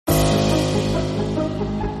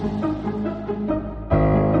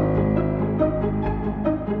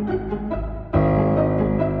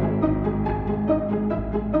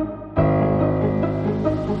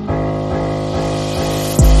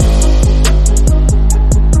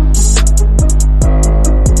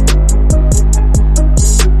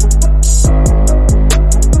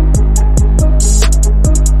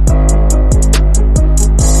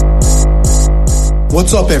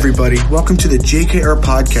What's up, everybody? Welcome to the JKR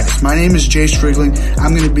Podcast. My name is Jayce Riegling.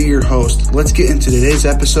 I'm going to be your host. Let's get into today's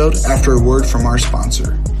episode after a word from our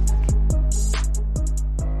sponsor.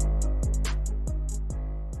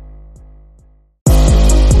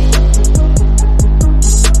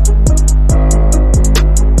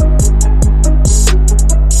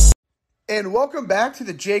 And welcome back to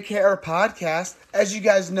the JKR Podcast. As you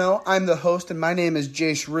guys know, I'm the host and my name is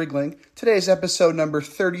Jayce Riegling. Today's episode number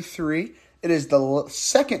 33. It is the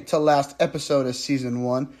second to last episode of Season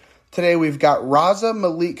 1. Today we've got Raza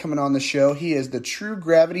Malik coming on the show. He is the True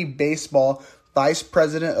Gravity Baseball Vice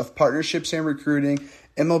President of Partnerships and Recruiting,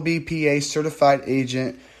 MLBPA Certified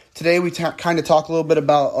Agent. Today we kind of talk a little bit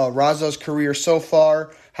about Raza's career so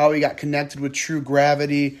far, how he got connected with True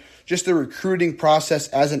Gravity, just the recruiting process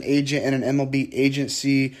as an agent in an MLB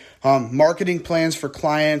agency, marketing plans for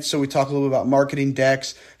clients. So we talk a little bit about marketing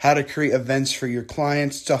decks, how to create events for your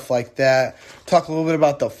clients, stuff like that. Talk a little bit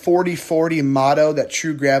about the 40-40 motto that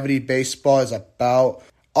True Gravity Baseball is about.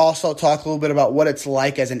 Also talk a little bit about what it's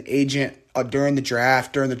like as an agent during the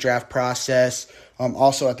draft process,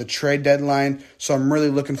 also at the trade deadline. So I'm really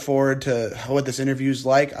looking forward to what this interview is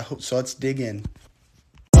like. I hope so. Let's dig in.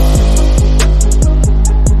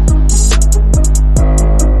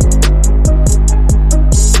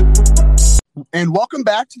 And welcome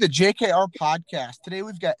back to the JKR Podcast. Today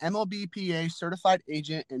we've got MLBPA Certified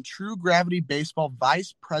Agent and True Gravity Baseball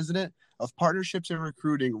Vice President of Partnerships and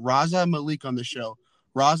Recruiting, Raza Malik, on the show.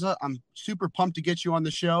 Raza, I'm super pumped to get you on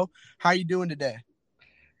the show. How are you doing today?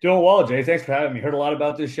 Doing well, Jay. Thanks for having me. Heard a lot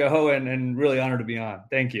about this show and really honored to be on.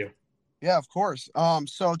 Thank you. Yeah, of course.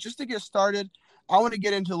 So just to get started, I want to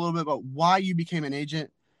get into a little bit about why you became an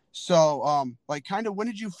agent. So, when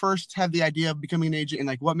did you first have the idea of becoming an agent,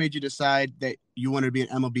 and what made you decide that you wanted to be an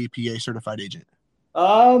MLBPA certified agent?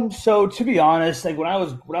 So to be honest, when I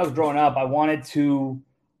was growing up, I wanted to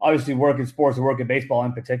obviously work in sports and work in baseball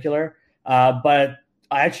in particular. But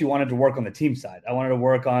I actually wanted to work on the team side. I wanted to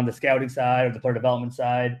work on the scouting side or the player development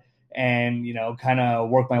side, and kind of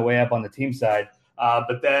work my way up on the team side.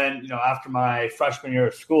 But then, after my freshman year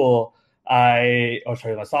of school, my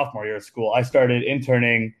sophomore year of school, I started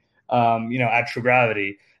interning. At True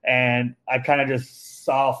Gravity. And I kind of just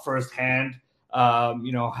saw firsthand, how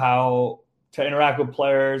to interact with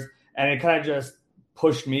players. And it kind of just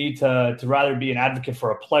pushed me to rather be an advocate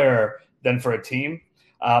for a player than for a team.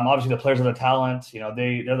 Obviously, the players are the talent.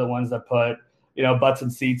 They're the ones that put, butts in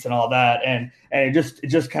seats and all that. And it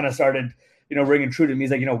just kind of started, ringing true to me.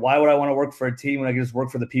 It's why would I want to work for a team when I can just work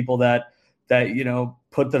for the people that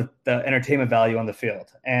put the entertainment value on the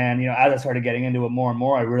field? And, as I started getting into it more and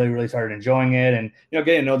more, I really, really started enjoying it and,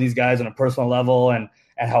 getting to know these guys on a personal level and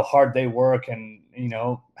how hard they work and,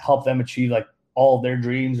 help them achieve all of their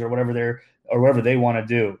dreams or whatever they want to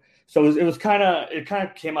do. So it kind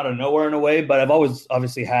of came out of nowhere in a way, but I've always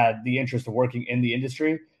obviously had the interest of working in the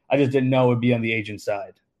industry. I just didn't know it would be on the agent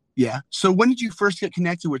side. Yeah. So when did you first get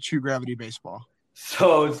connected with True Gravity Baseball?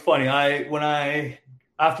 So it's funny.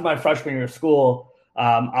 After my freshman year of school,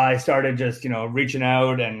 I started just, reaching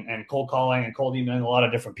out and cold calling and cold emailing a lot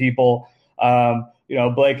of different people.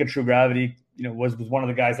 Blake at True Gravity, was one of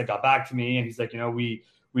the guys that got back to me, and he's like, we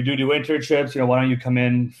do internships. Why don't you come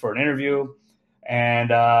in for an interview?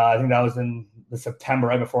 And I think that was in the September,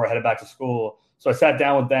 right before I headed back to school. So I sat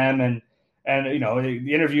down with them, and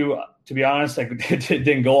the interview, to be honest, it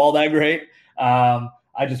didn't go all that great.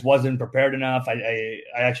 I just wasn't prepared enough. I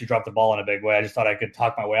actually dropped the ball in a big way. I just thought I could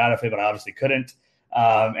talk my way out of it, but I obviously couldn't.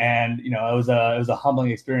 It was a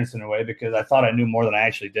humbling experience in a way because I thought I knew more than I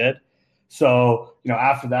actually did. So,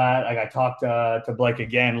 after that, I talked to Blake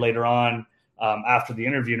again later on after the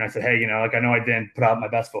interview, and I said, hey, I know I didn't put out my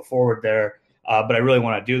best foot forward there, but I really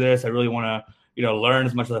want to do this. I really want to, learn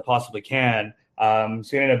as much as I possibly can. So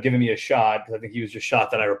he ended up giving me a shot because I think he was just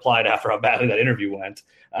shocked that I replied after how badly that interview went.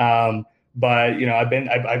 But I've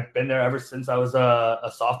been there ever since I was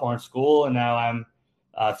a sophomore in school, and now I'm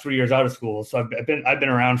 3 years out of school. So I've been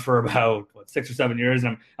around for about 6 or 7 years,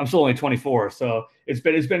 and I'm still only 24. So it's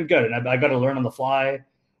been good, and I got to learn on the fly.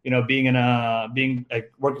 Being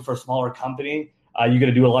working for a smaller company, you got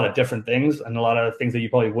to do a lot of different things and a lot of things that you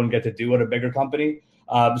probably wouldn't get to do at a bigger company.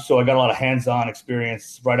 So I got a lot of hands-on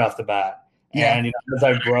experience right off the bat. Yeah. And as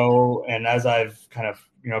I grow and as I've kind of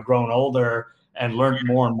grown older and learned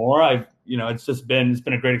more and more, it's been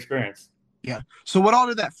a great experience. Yeah. So what all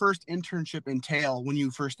did that first internship entail when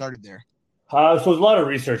you first started there? So it was a lot of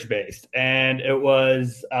research based, and it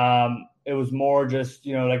was more just,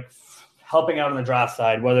 helping out on the draft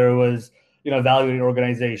side, whether it was, evaluating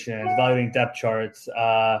organizations, evaluating depth charts,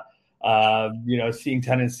 seeing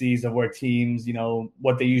tendencies of where teams,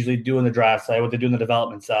 what they usually do in the draft side, what they do in the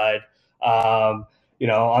development side. On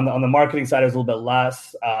the marketing side, it was a little bit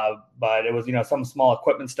less, but it was, some small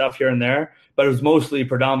equipment stuff here and there, but it was mostly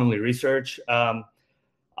predominantly research.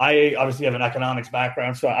 I obviously have an economics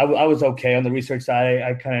background, so I was okay on the research side.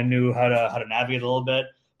 I kind of knew how to navigate a little bit,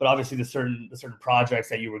 but obviously the certain projects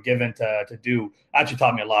that you were given to do actually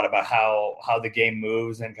taught me a lot about how the game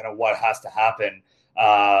moves and kind of what has to happen.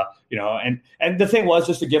 And the thing was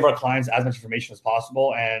just to give our clients as much information as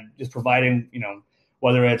possible and just providing,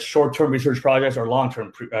 whether it's short-term research projects or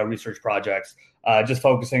long-term research projects, just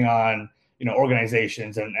focusing on,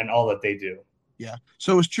 organizations and all that they do. Yeah.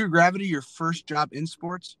 So was True Gravity your first job in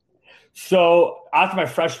sports? So after my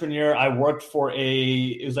freshman year, I worked for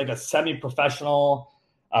it was like a semi-professional,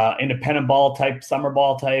 independent ball type, summer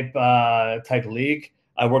ball type league.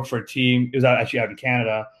 I worked for a team. It was actually out in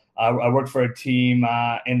Canada. I worked for a team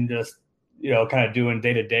in just, kind of doing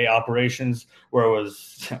day-to-day operations where it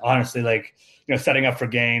was honestly like, setting up for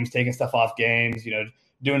games, taking stuff off games,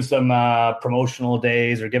 doing some promotional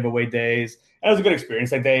days or giveaway days. And it was a good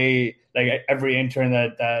experience. Like every intern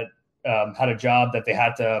that had a job that they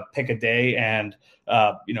had to pick a day and,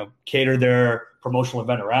 cater their promotional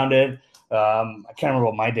event around it. I can't remember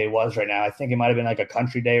what my day was right now. I think it might've been like a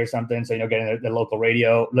country day or something. So, getting the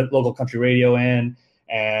local country radio in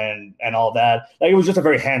and all that. Like it was just a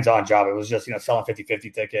very hands-on job. It was just, selling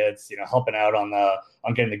 50-50 tickets, helping out on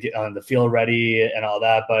getting the field ready and all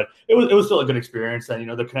that. But it was still a good experience. And,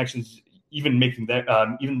 the connections, even making that,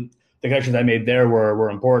 even the connections I made there were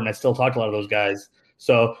important. I still talk to a lot of those guys.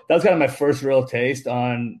 So that was kind of my first real taste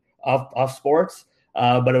off sports.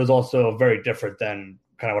 But it was also very different than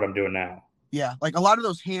kind of what I'm doing now. Yeah. Like a lot of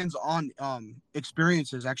those hands-on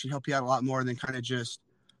experiences actually help you out a lot more than kind of just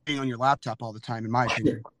being on your laptop all the time, in my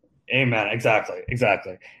opinion. Amen. Exactly.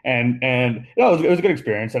 And it was a good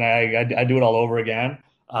experience, and I do it all over again.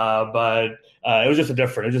 But it was just a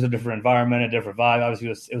different environment, a different vibe. Obviously,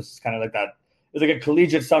 it was kind of like that. It was like a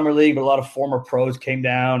collegiate summer league, but a lot of former pros came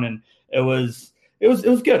down, and it was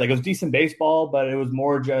good. Like it was decent baseball, but it was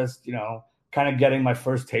more just kind of getting my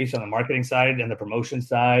first taste on the marketing side and the promotion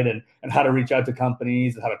side, and how to reach out to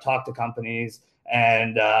companies and how to talk to companies,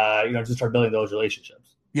 and just start building those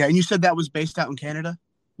relationships. Yeah, and you said that was based out in Canada?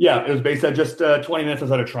 Yeah, it was based at just 20 minutes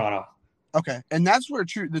outside of Toronto. Okay, and that's where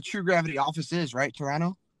the True Gravity office is, right?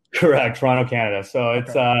 Toronto? Correct, Toronto, Canada. So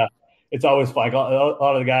it's always fun. Like a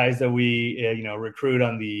lot of the guys that we recruit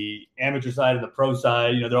on the amateur side and the pro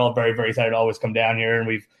side, they're all very, very excited to always come down here, and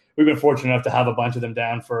we've been fortunate enough to have a bunch of them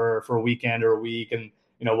down for a weekend or a week, and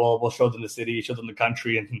we'll show them the city, show them the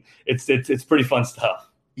country, and it's pretty fun stuff.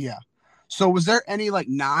 Yeah. So was there any like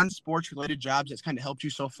non-sports related jobs that's kind of helped you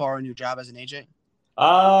so far in your job as an agent? When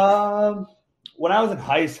I was in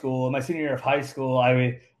high school, my senior year of high school,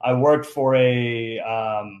 I worked for a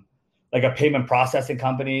payment processing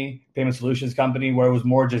company, payment solutions company, where it was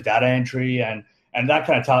more just data entry, and that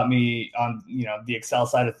kind of taught me on the Excel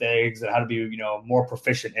side of things and how to be more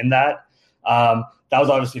proficient in that. That was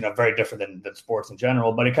obviously very different than sports in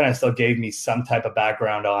general, but it kind of still gave me some type of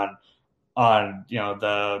background on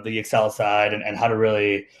the Excel side and how to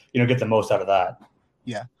really get the most out of that.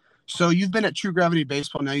 Yeah. So you've been at True Gravity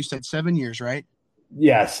Baseball now, you said 7 years, right?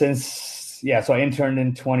 Yeah, so I interned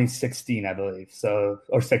in 2016, I believe. So,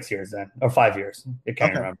 or 6 years then, or 5 years. I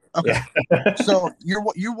can't remember. Okay. Yeah. So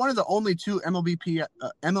you're one of the only two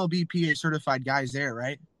MLBPA certified guys there,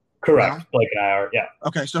 right? Correct. Now? Blake and I are. Yeah.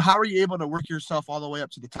 Okay. So how are you able to work yourself all the way up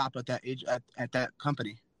to the top at that age at that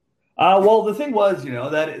company? Well, the thing was,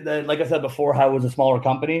 that like I said before, how it was a smaller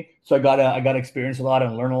company, so I got to experience a lot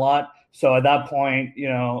and learn a lot. So at that point, being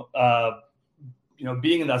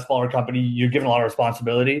in that smaller company, you're given a lot of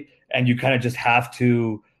responsibility, and you kind of just have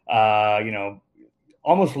to,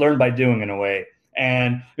 almost learn by doing in a way.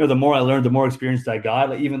 And the more I learned, the more experience I got.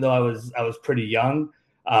 Like, even though I was pretty young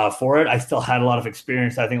for it, I still had a lot of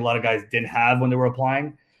experience that I think a lot of guys didn't have when they were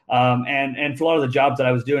applying. And for a lot of the jobs that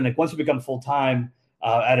I was doing, like once you become full time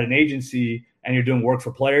at an agency and you're doing work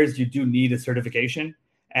for players, you do need a certification,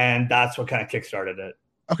 and that's what kind of kickstarted it.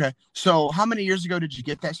 Okay. So how many years ago did you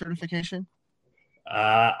get that certification?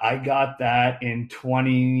 I got that in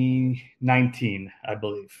 2019, I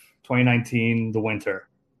believe. 2019, the winter,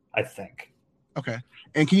 I think. Okay.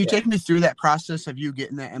 And can you take me through that process of you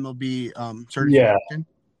getting that MLB certification?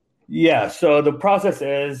 Yeah. So the process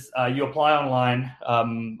is you apply online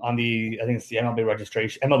on I think it's the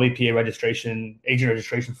MLBPA registration, agent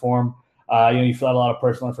registration form. You fill out a lot of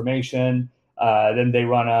personal information. Then they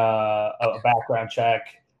run a background check.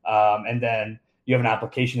 And then you have an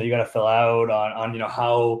application that you got to fill out on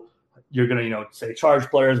you're going to, say charge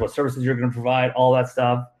players, what services you're going to provide, all that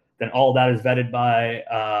stuff. Then all that is vetted by,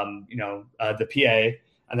 the PA.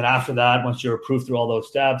 And then after that, once you're approved through all those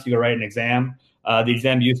steps, you go write an exam. The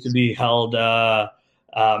exam used to be held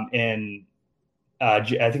in, I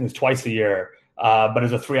think it was twice a year, but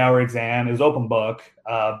it was a 3-hour exam. It was open book,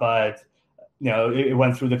 but it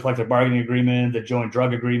went through the collective bargaining agreement, the joint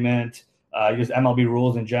drug agreement, just MLB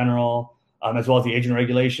rules in general, as well as the agent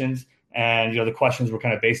regulations. And the questions were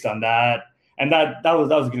kind of based on that. And that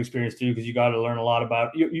was a good experience too, because you got to learn a lot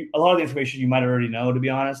about a lot of the information you might already know, to be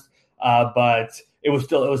honest. But it was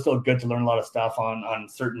still good to learn a lot of stuff on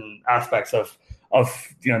certain aspects of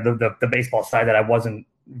the baseball side that I wasn't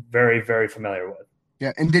very, very familiar with.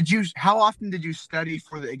 Yeah. And how often did you study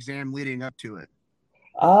for the exam leading up to it?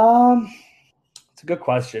 It's a good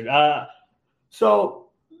question. So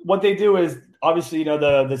what they do is, obviously,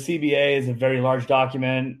 the CBA is a very large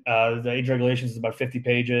document. The age regulations is about 50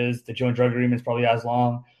 pages. The joint drug agreement is probably as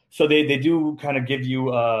long. So they do kind of give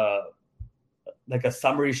you like a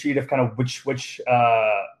summary sheet of kind of which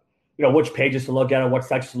pages to look at, or what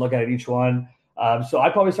sections to look at each one. So I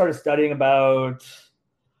probably started studying about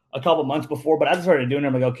a couple months before, but as I started doing it,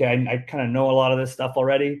 I'm like, okay, I kind of know a lot of this stuff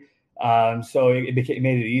already. So it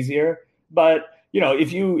made it easier. But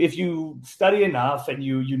if you study enough and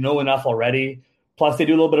you know enough already, plus they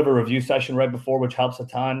do a little bit of a review session right before, which helps a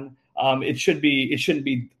ton. It shouldn't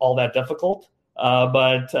be all that difficult.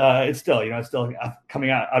 But it's still coming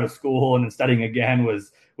out of school and then studying again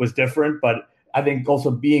was different. But I think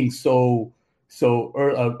also being so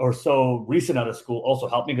recent out of school also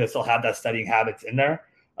helped me, because I still have that studying habits in there.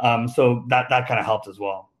 So that kind of helped as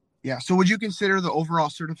well. Yeah. So would you consider the overall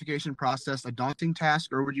certification process a daunting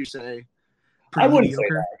task, or would you say I wouldn't say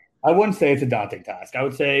that. I wouldn't say it's a daunting task. I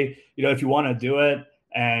would say, if you want to do it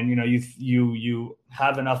and, you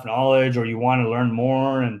have enough knowledge, or you want to learn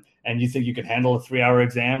more and you think you can handle a 3-hour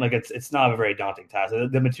exam, like it's not a very daunting task.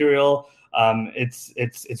 The material,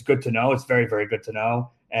 it's good to know. It's very, very good to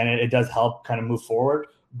know. And it does help kind of move forward,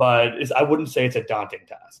 but I wouldn't say it's a daunting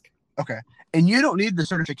task. Okay. And you don't need the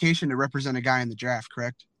certification to represent a guy in the draft,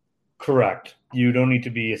 correct? Correct. You don't need to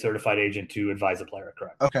be a certified agent to advise a player,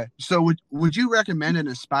 correct? Okay. So would you recommend an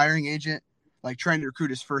aspiring agent, like trying to recruit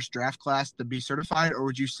his first draft class, to be certified, or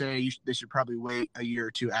would you say they should probably wait a year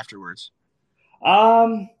or two afterwards?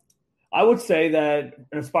 I would say that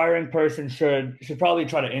an aspiring person should probably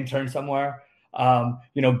try to intern somewhere,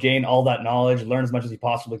 gain all that knowledge, learn as much as you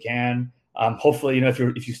possibly can. Hopefully,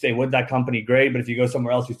 if you stay with that company, great. But if you go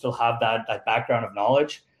somewhere else, you still have that background of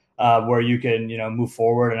knowledge. Where you can, move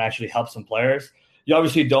forward and actually help some players. You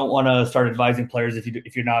obviously don't want to start advising players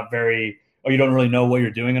if you're not very, or you don't really know what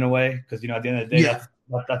you're doing in a way, because at the end of the day,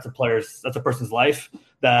 that's a person's life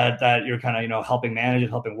that you're kind of helping manage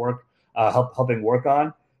and helping work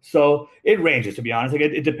on. So it ranges, to be honest. Like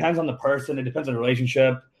it depends on the person. It depends on the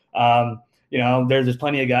relationship. There's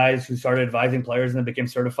plenty of guys who started advising players and then became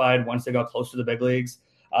certified once they got close to the big leagues,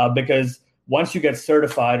 because once you get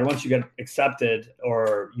certified, or once you get accepted,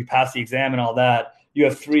 or you pass the exam and all that, you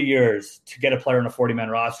have 3 years to get a player on a 40-man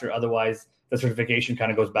roster. Otherwise, the certification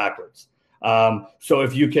kind of goes backwards. So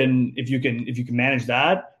if you can manage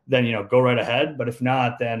that, then go right ahead. But if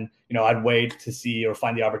not, then I'd wait to see or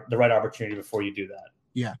find the right opportunity before you do that.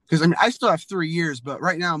 Yeah, because I still have 3 years, but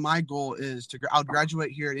right now my goal is I'll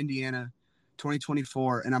graduate here at Indiana,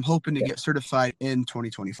 2024, and I'm hoping to get certified in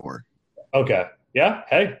 2024. Okay. Yeah.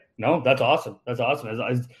 Hey. No, that's awesome. That's awesome.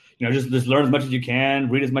 Just learn as much as you can,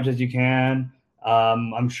 read as much as you can.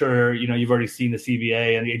 I'm sure, you've already seen the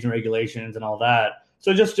CBA and the agent regulations and all that.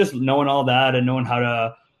 So just knowing all that and knowing how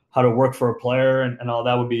to work for a player and all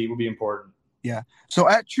that would be important. Yeah. So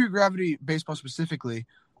at True Gravity Baseball specifically,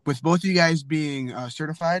 with both of you guys being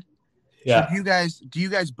certified, yeah. So do you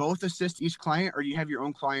guys both assist each client, or do you have your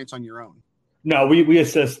own clients on your own? No, we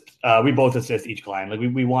assist. We both assist each client. Like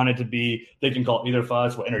we want it to be, they can call either of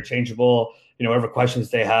us. We're interchangeable. Whatever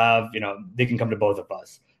questions they have, they can come to both of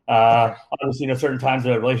us. Obviously, certain times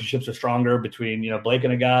the relationships are stronger between Blake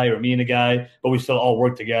and a guy, or me and a guy, but we still all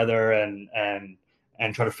work together and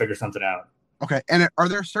try to figure something out. Okay. And are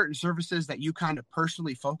there certain services that you kind of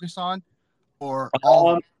personally focus on, or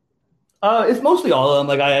all? It's mostly all of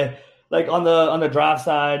them. Like on the draft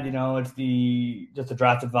side, it's just the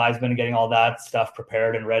draft advisement and getting all that stuff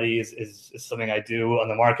prepared and ready is something I do. On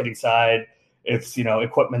the marketing side, it's,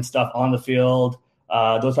 equipment stuff on the field,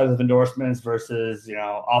 those types of endorsements versus,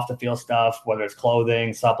 off the field stuff, whether it's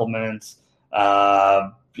clothing, supplements,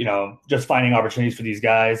 just finding opportunities for these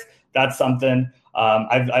guys. That's something.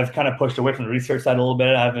 I've kind of pushed away from the research side a little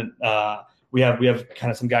bit. I haven't, we have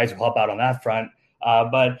kind of some guys who help out on that front.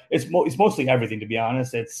 But it's mostly everything, to be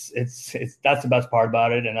honest. It's that's the best part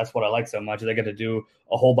about it, and that's what I like so much is I get to do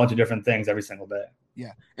a whole bunch of different things every single day.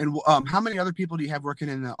 Yeah. And how many other people do you have working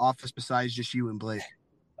in the office besides just you and Blake?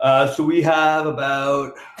 So we have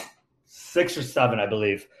about 6 or 7, I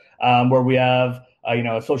believe, where we have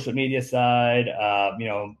a social media side,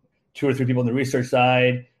 2 or 3 people on the research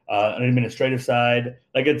side, an administrative side.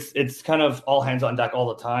 Like it's kind of all hands on deck all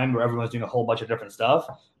the time, where everyone's doing a whole bunch of different stuff.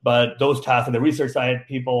 But those tasks on the research side,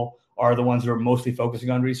 people are the ones who are mostly focusing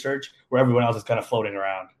on research, where everyone else is kind of floating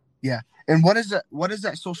around. Yeah. And what does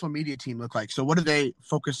that social media team look like? So what do they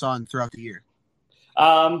focus on throughout the year?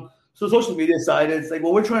 So social media side is like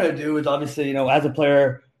what we're trying to do is obviously, as a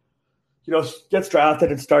player, gets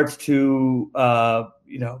drafted and starts to,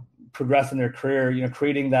 progress in their career,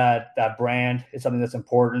 creating that brand is something that's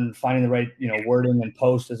important. Finding the right, wording and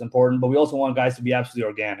post is important, but we also want guys to be absolutely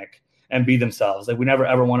organic and be themselves. Like we never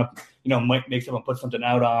ever want to, make someone put something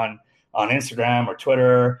out on Instagram or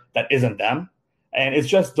Twitter that isn't them. And it's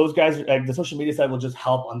just those guys, like the social media side will just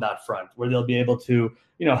help on that front where they'll be able to,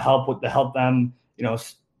 help them,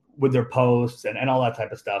 with their posts and all that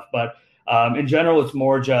type of stuff. But in general, it's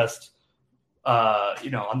more just, on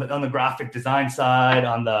the graphic design side,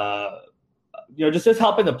 on the, just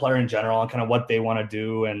helping the player in general and kind of what they want to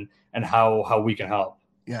do and how we can help.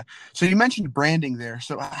 Yeah. So you mentioned branding there.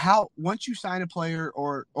 So once you sign a player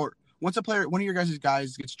or once a player, one of your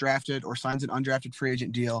guys gets drafted or signs an undrafted free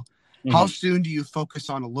agent deal, how soon do you focus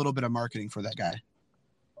on a little bit of marketing for that guy?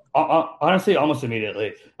 Honestly, almost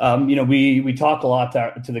immediately. We talk a lot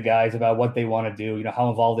to the guys about what they want to do, how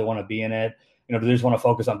involved they want to be in it. Do they just want to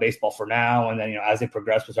focus on baseball for now? And then, as they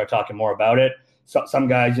progress, we'll start talking more about it. So some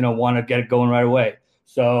guys, want to get it going right away.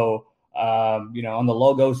 So, on the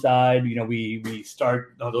logo side, we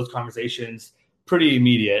start those conversations pretty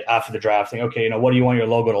immediate after the draft saying, okay, what do you want your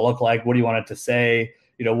logo to look like? What do you want it to say?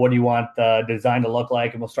 What do you want the design to look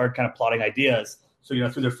like? And we'll start kind of plotting ideas. So,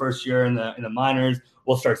 through their first year in the minors,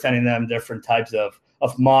 we'll start sending them different types of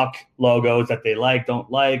mock logos that they don't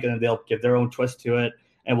like, and then they'll give their own twist to it.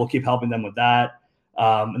 And we'll keep helping them with that.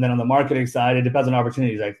 And then on the marketing side, it depends on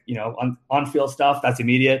opportunities. Like, on-field stuff, that's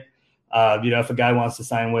immediate. If a guy wants to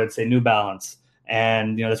sign with, say, New Balance,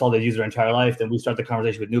 and, that's all they use their entire life, then we start the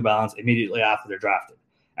conversation with New Balance immediately after they're drafted.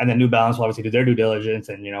 And then New Balance will obviously do their due diligence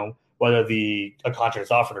and, whether a contract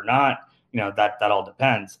is offered or not, that all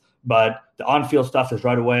depends. But the on-field stuff is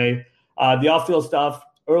right away. The off-field stuff,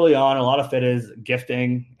 early on, a lot of it is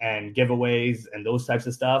gifting and giveaways and those types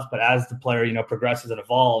of stuff. But as the player, progresses and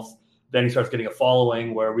evolves, then he starts getting a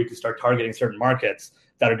following where we can start targeting certain markets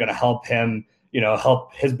that are going to help him,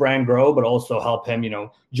 help his brand grow, but also help him,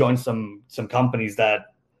 join some companies that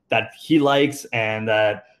he likes and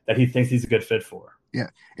that he thinks he's a good fit for. Yeah.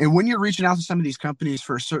 And when you're reaching out to some of these companies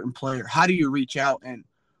for a certain player, how do you reach out and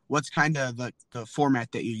what's kind of the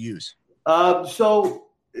format that you use? So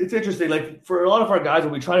it's interesting. Like for a lot of our guys,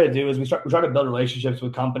 what we try to do is we try to build relationships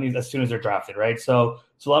with companies as soon as they're drafted, right? So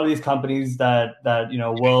a lot of these companies that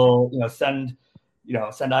will send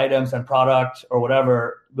items, send product or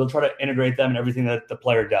whatever, we'll try to integrate them in everything that the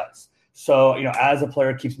player does. So as a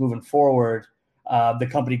player keeps moving forward, the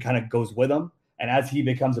company kind of goes with them. And as he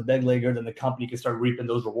becomes a big leaguer, then the company can start reaping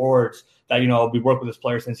those rewards that, we worked with this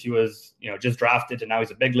player since he was, just drafted and now he's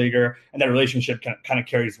a big leaguer. And that relationship kind of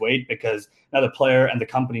carries weight because now the player and the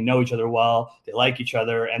company know each other well, they like each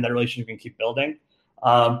other, and that relationship can keep building.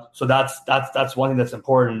 So that's one thing that's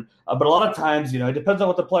important. But a lot of times, it depends on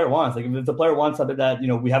what the player wants. Like if the player wants something that,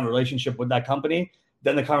 we have a relationship with that company,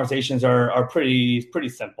 then the conversations are pretty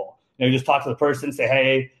simple. You just talk to the person, say,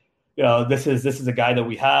 hey, this is a guy that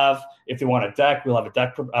we have. If they want a deck, we'll have a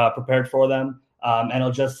deck prepared for them. And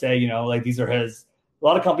it'll just say, these are his. A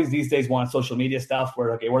lot of companies these days want social media stuff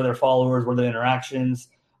where, okay, what are their followers? What are their interactions?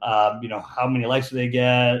 How many likes do they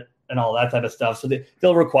get? And all that type of stuff. So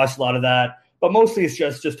they'll request a lot of that. But mostly it's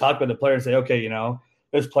just talk with the player and say, okay,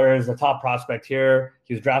 this player is a top prospect here.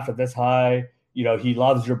 He was drafted this high. He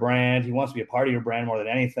loves your brand. He wants to be a part of your brand more than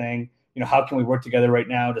anything. How can we work together right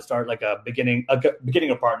now to start like a beginning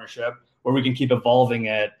of partnership where we can keep evolving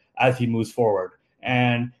it as he moves forward?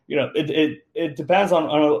 And, it depends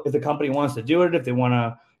on if the company wants to do it, if they want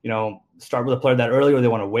to, start with a player that early or they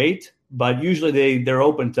want to wait. But usually they're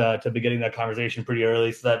open to beginning that conversation pretty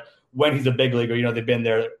early so that when he's a big leaguer, they've been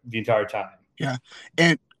there the entire time. Yeah.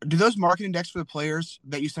 And do those marketing decks for the players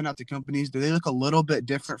that you send out to companies, do they look a little bit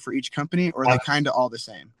different for each company or are they kind of all the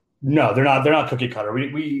same? No, they're not. They're not cookie cutter.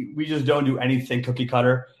 We just don't do anything cookie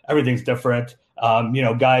cutter. Everything's different.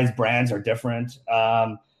 Guys' brands are different.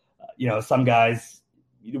 Some guys,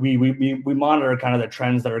 we monitor kind of the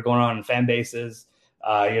trends that are going on in fan bases.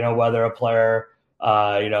 Whether a player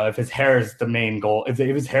if his hair is the main goal, if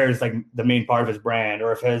his hair is like the main part of his brand,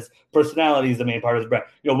 or if his personality is the main part of his brand,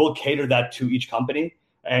 we'll cater that to each company,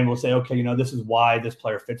 and we'll say, okay, this is why this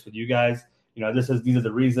player fits with you guys. These are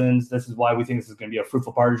the reasons. This is why we think this is going to be a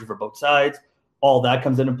fruitful partnership for both sides. All that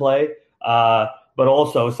comes into play. But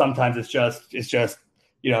also sometimes it's just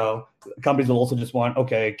companies will also just want,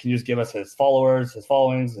 okay, can you just give us his followers, his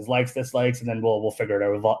followings, his likes, dislikes, and then we'll figure it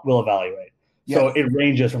out. We'll evaluate. Yeah. So it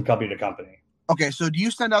ranges from company to company. Okay, so do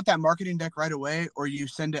you send out that marketing deck right away, or you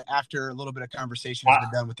send it after a little bit of conversation has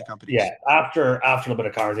been done with the companies? Yeah, after a little bit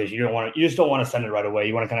of conversation, you just don't want to send it right away.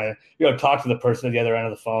 You want to kind of talk to the person at the other end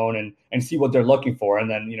of the phone and see what they're looking for, and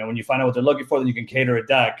then when you find out what they're looking for, then you can cater a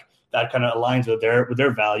deck that kind of aligns with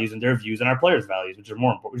their values and their views and our players' values, which are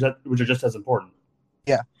more important, which are just as important.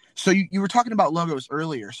 Yeah. So you were talking about logos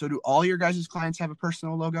earlier. So do all your guys' clients have a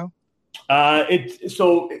personal logo?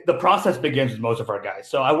 So the process begins with most of our guys.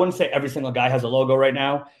 So I wouldn't say every single guy has a logo right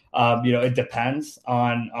now. It depends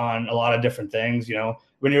on a lot of different things.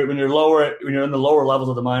 When you're in the lower levels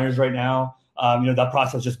of the minors right now, that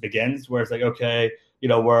process just begins where it's like, okay,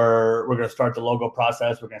 we're going to start the logo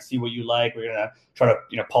process. We're going to see what you like. We're going to try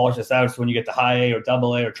to, polish this out. So when you get to high A or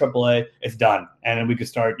double A or triple A, it's done. And then we could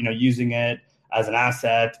start, using it as an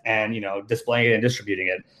asset and, displaying it and distributing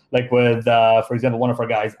it. Like with, for example, one of our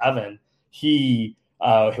guys, Evan, he,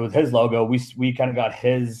 with his logo, we kind of got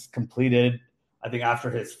his completed, I think, after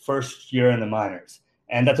his first year in the minors.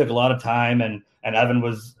 And that took a lot of time. And Evan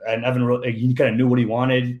he kind of knew what he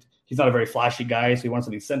wanted. He's not a very flashy guy, so he wanted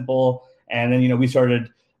something simple. And then, we started,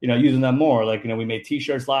 using them more. Like, we made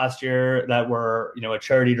T-shirts last year that were, a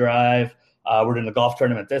charity drive. We're doing the golf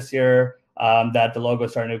tournament this year. That the logo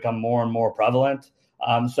is starting to become more and more prevalent.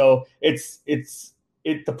 So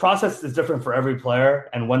the process is different for every player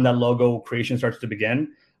and when that logo creation starts to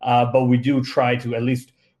begin. But we do try to at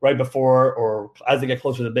least right before or as they get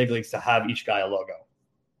closer to the big leagues to have each guy a logo.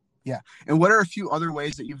 Yeah. And what are a few other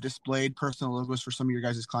ways that you've displayed personal logos for some of your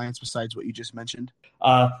guys' clients besides what you just mentioned?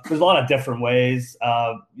 There's a lot of different ways.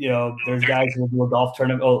 There's guys who will do a golf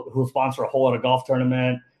tournament, who sponsor a whole lot of golf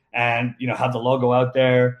tournament and, have the logo out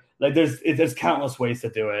there. Like there's countless ways to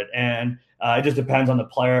do it. And it just depends on the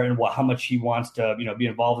player and how much he wants to, be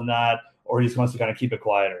involved in that, or he just wants to kind of keep it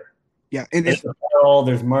quieter. Yeah. And there's apparel,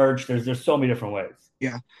 there's merch, there's so many different ways.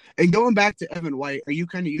 Yeah. And going back to Evan White, are you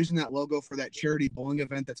kind of using that logo for that charity bowling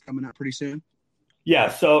event that's coming up pretty soon? Yeah.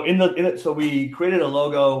 So so we created a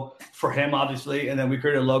logo for him, obviously, and then we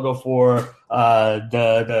created a logo for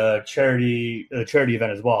the charity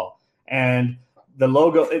event as well. And the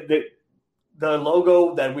logo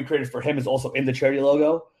that we created for him is also in the charity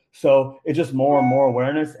logo. So it's just more and more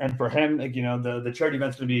awareness. And for him, like, the charity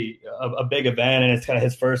event's going to be a big event, and it's kind of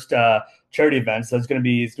his first charity event. So it's going to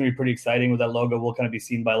be pretty exciting. With that logo, we'll kind of be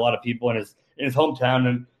seen by a lot of people in his hometown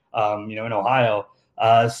and, in Ohio.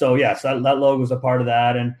 So that logo is a part of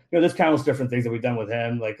that. And, there's countless different things that we've done with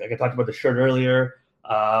him. Like I talked about the shirt earlier.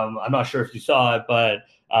 I'm not sure if you saw it, but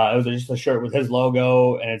it was just a shirt with his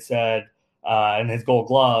logo, and it said, and his gold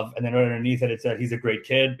glove. And then right underneath it said, he's a great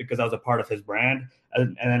kid, because that was a part of his brand.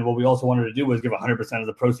 And then what we also wanted to do was give 100% of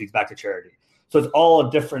the proceeds back to charity. So it's all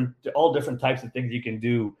different types of things you can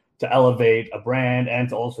do to elevate a brand and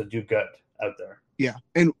to also do good out there. Yeah.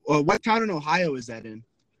 And what town in Ohio is that in?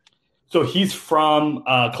 So he's from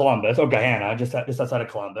Columbus, or Guyana, just outside of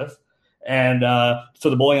Columbus. And so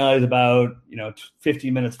the bowling alley is about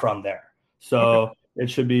 15 minutes from there. So okay. It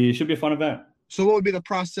should be a fun event. So what would be the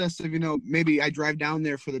process of, maybe I drive down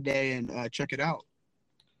there for the day and check it out?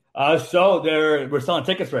 So we're selling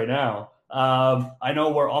tickets right now. I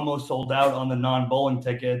know we're almost sold out on the non-bowling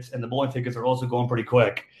tickets, and the bowling tickets are also going pretty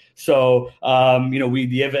quick. So,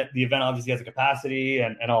 the event obviously has a capacity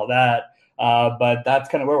and all that. But that's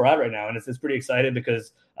kind of where we're at right now. And it's pretty excited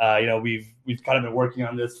because, we've kind of been working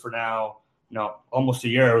on this for now, almost a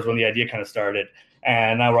year was when the idea kind of started.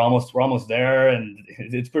 And now we're almost there, and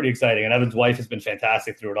it's pretty exciting. And Evan's wife has been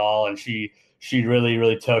fantastic through it all. And she really,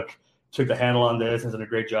 really took the handle on this and did a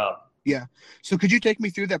great job. Yeah. So could you take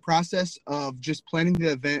me through that process of just planning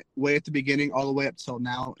the event way at the beginning all the way up till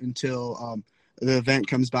now until the event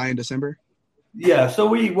comes by in December? Yeah. So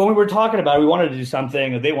when we were talking about it, we wanted to do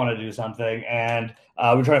something, or they wanted to do something, and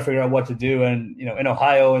we're trying to figure out what to do. And, in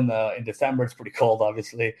Ohio in December, it's pretty cold,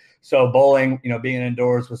 obviously. So bowling, being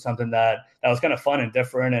indoors was something that was kind of fun and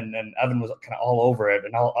different. And Evan was kind of all over it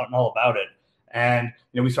and all about it. And,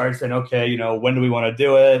 we started saying, okay, when do we want to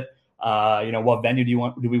do it? What venue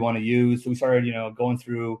do we want to use? So we started, going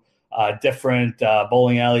through different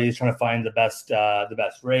bowling alleys, trying to find the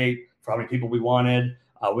best rate for how many people we wanted.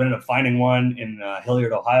 We ended up finding one in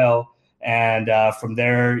Hilliard, Ohio, and from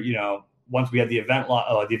there, once we had the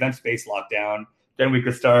event space locked down, then we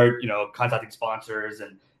could start, contacting sponsors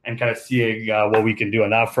and kind of seeing what we can do on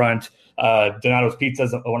that front. Donato's Pizza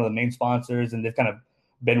is one of the main sponsors, and they've kind of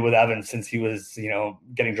been with Evan since he was,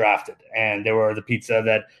 getting drafted, and they were the pizza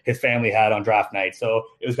that his family had on draft night. So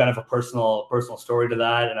it was kind of a personal story to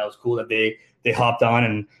that, and it was cool that they hopped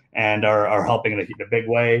on and are helping in a big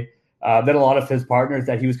way. Then a lot of his partners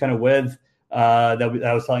that he was kind of with, that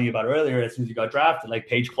I was telling you about earlier, as soon as he got drafted, like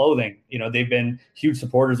Page Clothing, they've been huge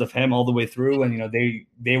supporters of him all the way through, and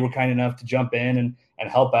they were kind enough to jump in and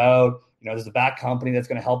help out. There's a back company that's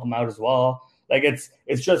going to help him out as well. Like it's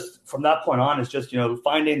just from that point on, it's just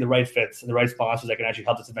finding the right fits and the right sponsors that can actually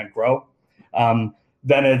help this event grow. Then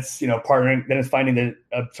it's partnering. Then it's finding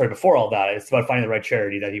before all that, it's about finding the right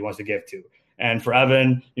charity that he wants to give to. And for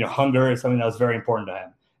Evan, hunger is something that was very important to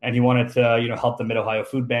him, and he wanted to help the Mid Ohio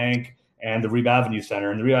Food Bank and the Reeb Avenue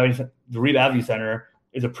Center. And the Reeb Avenue Center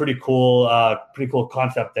is a pretty cool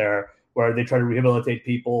concept there, where they try to rehabilitate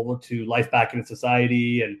people to life back into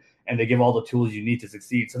society, and they give all the tools you need to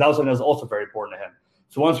succeed. So that was something that was also very important to him.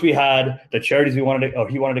 So once we had the charities he wanted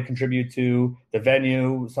to contribute to, the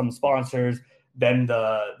venue, some sponsors, then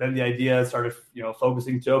the idea started,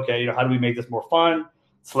 focusing to, okay, how do we make this more fun?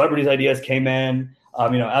 Celebrities ideas came in.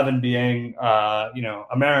 Evan being, a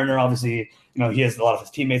Mariner, obviously, he has a lot of his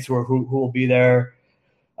teammates who will be there.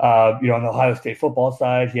 On the Ohio State football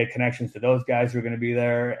side, he had connections to those guys who are going to be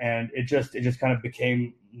there, and it just kind of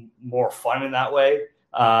became more fun in that way.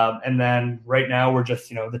 And then right now we're just,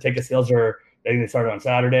 the ticket sales they started on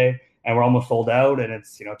Saturday, and we're almost sold out, and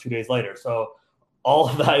it's 2 days later. So all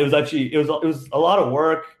of that, it was a lot of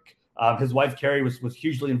work. His wife Carrie was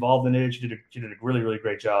hugely involved in it. She did a really, really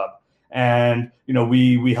great job, and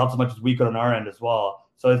we helped as much as we could on our end as well.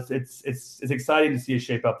 So it's exciting to see it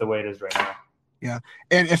shape up the way it is right now. Yeah.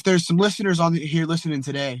 And if there's some listeners on here listening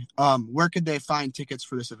today, where could they find tickets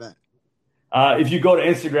for this event? If you go to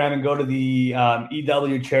Instagram and go to the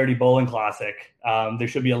EW Charity Bowling Classic, there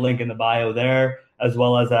should be a link in the bio there, as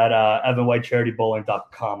well as at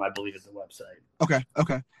evanwhitecharityBowling.com, I believe is the website. Okay.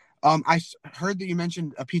 I heard that you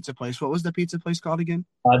mentioned a pizza place. What was the pizza place called again?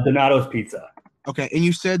 Donato's Pizza. Okay. And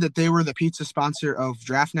you said that they were the pizza sponsor of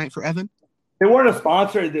draft night for Evan? They weren't a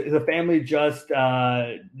sponsor. The family just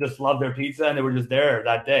loved their pizza, and they were just there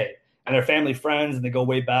that day. And they're family friends, and they go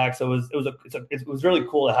way back. So it was really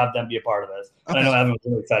cool to have them be a part of this. Okay. And I know Evan was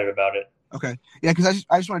really excited about it. Okay, yeah, because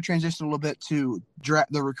I just want to transition a little bit to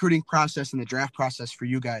the recruiting process and the draft process for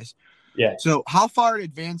you guys. Yeah. So how far in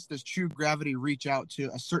advance does True Gravity reach out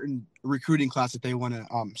to a certain recruiting class that they want to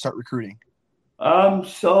start recruiting?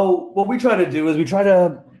 So what we try to do is we try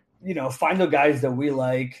to find the guys that we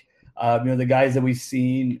like. The guys that we've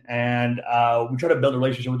seen, and we try to build a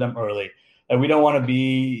relationship with them early. And we don't want to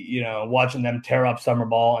be, watching them tear up summer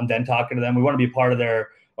ball and then talking to them. We want to be part of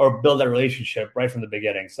build that relationship right from the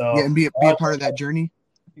beginning. So yeah, and be a part of that journey.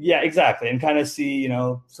 Yeah, exactly. And kind of see,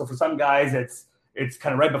 so for some guys, it's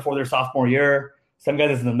kind of right before their sophomore year. Some guys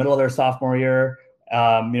it's in the middle of their sophomore year,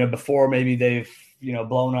 before maybe they've,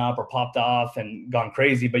 blown up or popped off and gone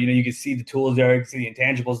crazy. But, you can see the tools there, you can see the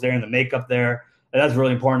intangibles there and the makeup there. And that's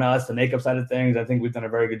really important to us, the makeup side of things. I think we've done a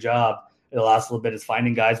very good job in the last little bit is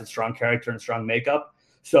finding guys with strong character and strong makeup.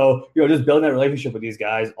 So, just building that relationship with these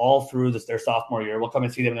guys all through their sophomore year. We'll come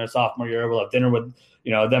and see them in their sophomore year. We'll have dinner with,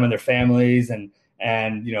 them and their families and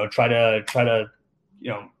try to,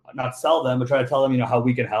 not sell them, but try to tell them, how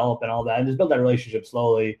we can help and all that, and just build that relationship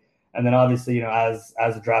slowly. And then obviously, as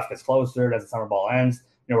the draft gets closer, as the summer ball ends,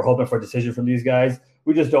 we're hoping for a decision from these guys.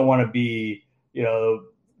 We just don't want to be,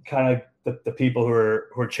 kind of the people who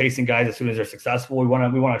are chasing guys as soon as they're successful. We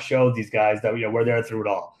want to show these guys that we're there through it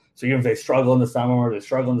all. So even if they struggle in the summer or they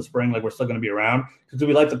struggle in the spring, like we're still going to be around because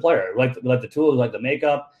we like the player, we like the tools, we like the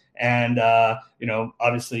makeup, and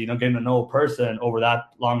obviously getting to know a person over that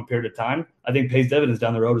long period of time, I think pays dividends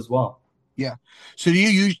down the road as well. Yeah. So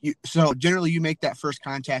so generally you make that first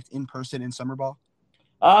contact in person in summer ball?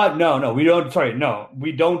 No, we don't. Sorry, no,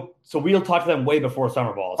 we don't. So we'll talk to them way before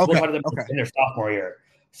summer ball. So okay. We'll talk to them in their sophomore year.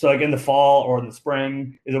 So like in the fall or in the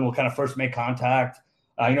spring is when we'll kind of first make contact.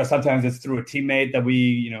 Sometimes it's through a teammate that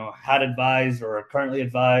we, had advised or currently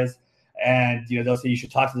advised. And, they'll say you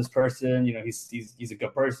should talk to this person. He's a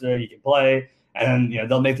good person. He can play. And,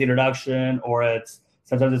 they'll make the introduction, or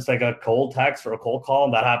sometimes it's like a cold text or a cold call,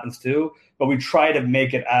 and that happens too. But we try to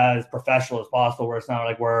make it as professional as possible, where it's not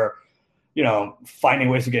like we're, finding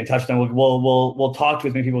ways to get in touch with them. We'll talk to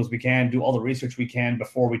as many people as we can, do all the research we can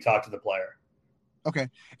before we talk to the player. Okay.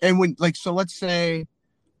 And so let's say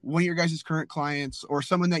one of your guys' current clients or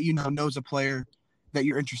someone that knows a player that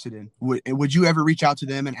you're interested in, would you ever reach out to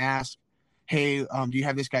them and ask, hey, do you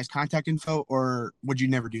have this guy's contact info, or would you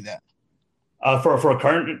never do that? For a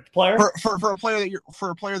current player? For a player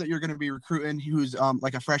that you're going to be recruiting who's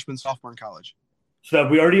like a freshman, sophomore in college. So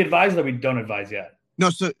that we already advise, or that we don't advise yet? No,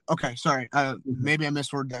 so okay, sorry. Maybe I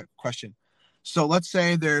misworded that question. So let's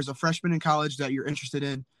say there's a freshman in college that you're interested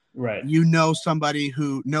in. Right. You know somebody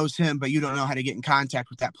who knows him, but you don't know how to get in contact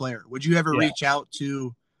with that player. Would you ever reach out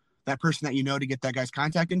to that person that you know to get that guy's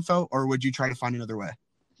contact info, or would you try to find another way?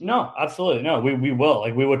 No, absolutely. No, we will.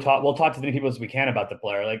 Like we'll talk to as many people as we can about the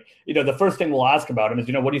player. Like, the first thing we'll ask about him is,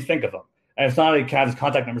 what do you think of him? And it's not like have his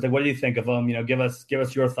contact numbers. Like, what do you think of him? Give us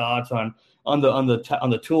your thoughts on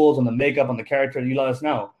the tools, on the makeup, on the character. You let us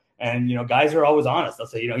know. And, guys are always honest. They'll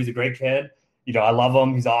say, he's a great kid. I love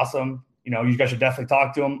him. He's awesome. You guys should definitely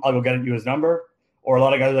talk to him. I'll go get you his number. Or a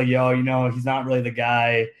lot of guys are like, he's not really the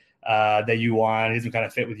guy that you want. He doesn't kind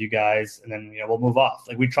of fit with you guys. And then, we'll move off.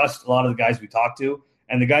 Like, we trust a lot of the guys we talk to.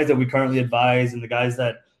 And the guys that we currently advise and the guys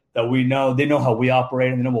that we know, they know how we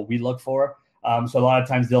operate and they know what we look for. So a lot of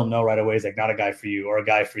times they'll know right away is like not a guy for you or a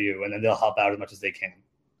guy for you. And then they'll help out as much as they can.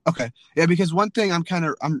 Okay. Yeah, because one thing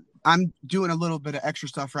I'm doing a little bit of extra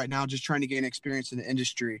stuff right now, just trying to gain experience in the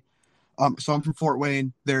industry. So I'm from Fort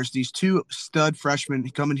Wayne. There's these two stud freshmen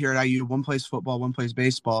coming here at IU. One plays football, one plays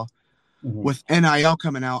baseball. Mm-hmm. With NIL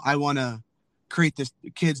coming out, I want to create this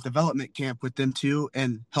kids development camp with them too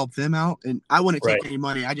and help them out. And I wouldn't take any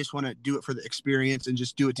money. I just want to do it for the experience and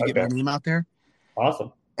just do it to get my name out there.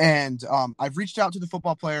 Awesome. And I've reached out to the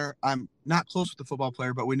football player. I'm not close with the football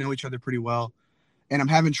player, but we know each other pretty well. And I'm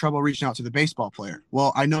having trouble reaching out to the baseball player.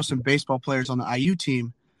 Well, I know some baseball players on the IU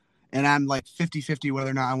team, and I'm like 50-50 whether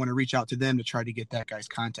or not I want to reach out to them to try to get that guy's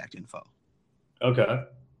contact info. Okay. That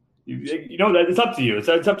it's up to you. It's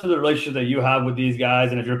up to the relationship that you have with these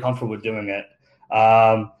guys, and if you're comfortable with doing it.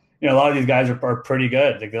 A lot of these guys are pretty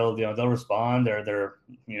good. Like they'll respond. They're if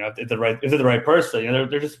they're the right person.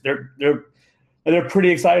 They're pretty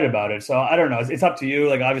excited about it. So I don't know. It's up to you.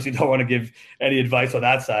 Like obviously, don't want to give any advice on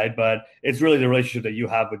that side, but it's really the relationship that you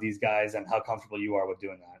have with these guys and how comfortable you are with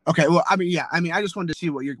doing that. Okay. Well, I just wanted to see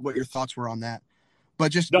what your thoughts were on that.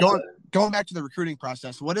 But just going back to the recruiting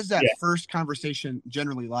process, what is that first conversation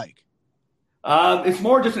generally like? It's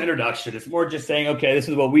more just an introduction. It's more just saying, okay, this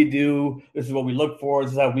is what we do. This is what we look for.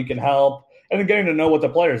 This is how we can help. And then getting to know what the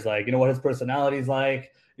player's like, what his personality is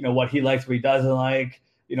like, what he likes, what he doesn't like,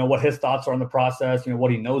 what his thoughts are on the process,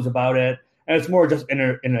 what he knows about it. And it's more just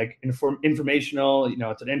informational,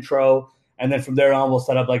 it's an intro. And then from there on, we'll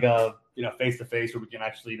set up like a, face-to-face where we can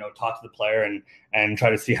actually, talk to the player and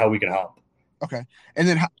try to see how we can help. Okay. And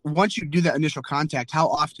then once you do that initial contact, how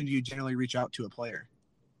often do you generally reach out to a player?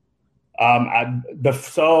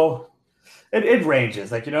 It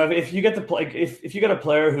ranges. Like, if you get if you get a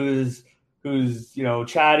player who's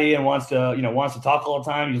chatty and wants to talk all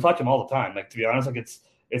the time, you talk to him all the time. Like, to be honest, like it's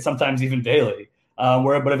sometimes even daily.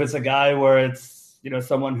 But if it's a guy where it's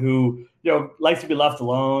someone who likes to be left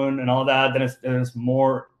alone and all that, then it's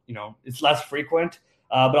more it's less frequent.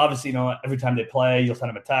 But obviously every time they play, you'll send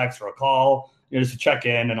them a text or a call just to check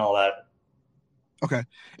in and all that. Okay.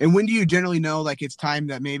 And when do you generally know, like, it's time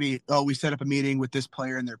that maybe, we set up a meeting with this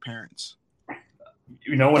player and their parents?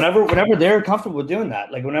 Whenever they're comfortable with doing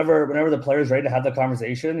that, like whenever the player's ready to have the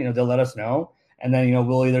conversation, they'll let us know. And then,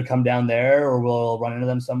 we'll either come down there or we'll run into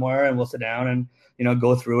them somewhere and we'll sit down and,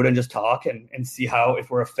 go through it and just talk and see if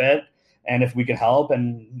we're a fit and if we can help.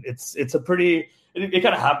 And it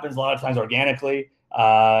kind of happens a lot of times organically.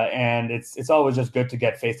 And it's always just good to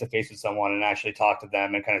get face-to-face with someone and actually talk to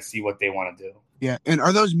them and kind of see what they want to do. Yeah. And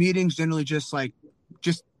are those meetings generally just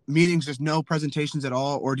meetings, just no presentations at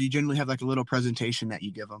all? Or do you generally have like a little presentation that you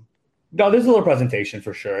give them? No, there's a little presentation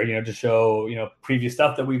for sure, to show, previous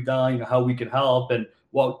stuff that we've done, how we can help and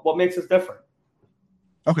what makes us different.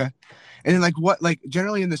 Okay. And then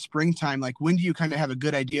generally in the springtime, like when do you kind of have a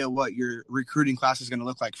good idea what your recruiting class is going to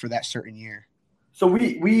look like for that certain year? So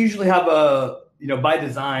we usually have by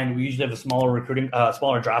design, we usually have a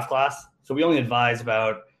smaller draft class. So we only advise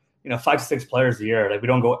about, 5 to 6 players a year. Like we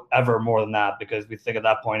don't go ever more than that because we think at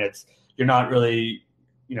that point you're not really,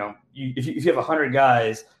 if you have 100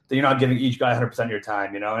 guys, then you're not giving each guy 100% of your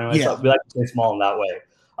time, and we like to stay small in that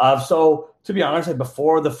way. So to be honest, like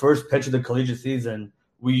before the first pitch of the collegiate season,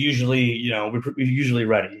 we usually, we're usually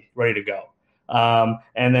ready to go.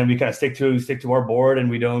 And then we kind of stick to our board and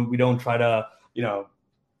we don't try to,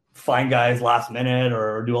 find guys last minute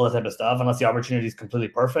or do all that type of stuff unless the opportunity is completely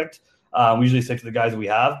perfect. We usually stick to the guys that we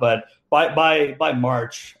have, but by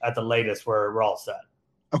March at the latest, we're all set.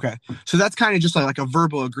 Okay. So that's kind of just like a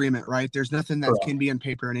verbal agreement, right? There's nothing that can be on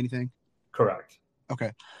paper and anything. Correct.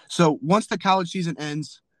 Okay. So once the college season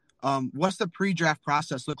ends, What's the pre-draft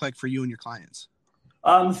process look like for you and your clients?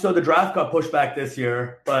 So the draft got pushed back this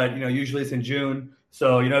year, but usually it's in June.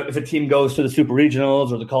 So if a team goes to the Super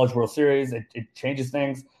Regionals or the College World Series, it changes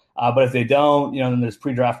things. But if they don't, then there's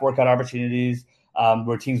pre-draft workout opportunities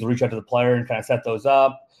where teams will reach out to the player and kind of set those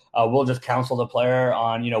up. We'll just counsel the player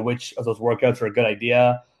on which of those workouts are a good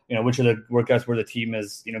idea. Which of the workouts where the team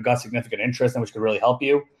has got significant interest and which could really help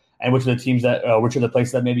you, and which of the teams which are the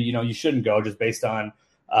places that maybe you shouldn't go just based on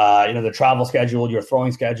the travel schedule, your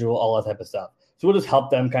throwing schedule, all that type of stuff. So we'll just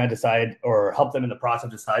help them kind of decide, or help them in the process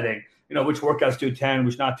of deciding, which workouts to attend,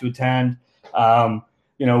 which not to attend.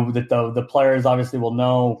 The players obviously will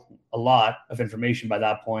know a lot of information by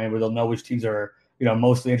that point, where they'll know which teams are,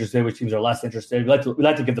 mostly interested, which teams are less interested. We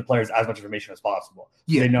like to give the players as much information as possible,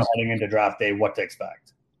 so they know heading into draft day what to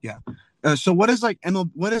expect. Yeah. So what does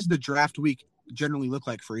the draft week generally look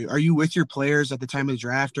like for you? Are you with your players at the time of the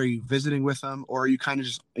draft? Are you visiting with them, or are you kind of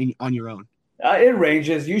just on your own? It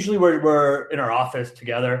ranges. Usually we're in our office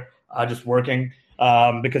together, just working,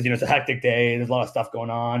 because it's a hectic day. There's a lot of stuff going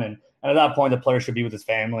on, and at that point the player should be with his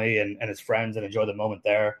family and his friends and enjoy the moment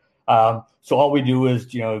there. So all we do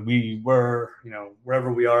is we're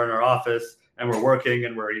wherever we are in our office, and we're working,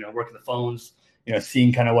 and we're working the phones,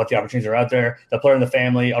 seeing kind of what the opportunities are out there. The player and the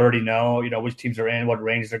family already know which teams are in, what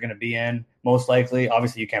range they're going to be in. Most likely,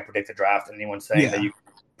 obviously, you can't predict the draft, and anyone saying that you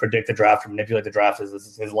predict the draft or manipulate the draft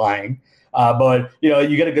is lying. But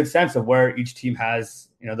you get a good sense of where each team has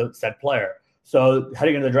the set player. So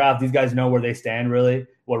heading into the draft, these guys know where they stand, really,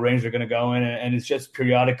 what range they're going to go in, and it's just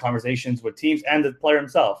periodic conversations with teams and the player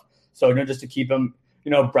himself. So just to keep them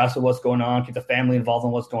abreast of what's going on, keep the family involved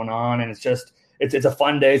in what's going on, and it's a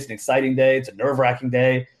fun day, it's an exciting day, it's a nerve-wracking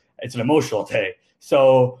day, it's an emotional day.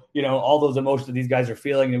 So all those emotions that these guys are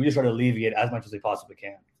feeling, we just try to alleviate as much as we possibly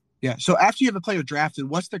can. Yeah. So after you have a player drafted,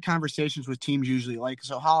 what's the conversations with teams usually like?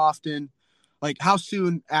 So how often? How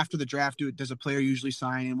soon after the draft does a player usually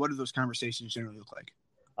sign, and what do those conversations generally look like?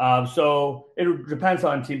 So it depends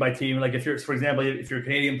on team by team. Like for example, if you're a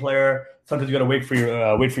Canadian player, sometimes you got to wait for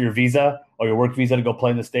your visa or your work visa to go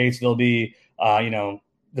play in the States. They'll be, they'll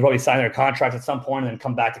probably sign their contract at some point and then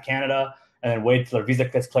come back to Canada and then wait till their visa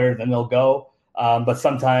gets cleared, then they'll go. But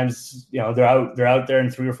sometimes, they're out there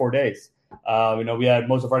in 3 or 4 days. We had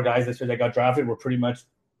most of our guys this year that got drafted were pretty much,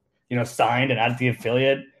 signed and at the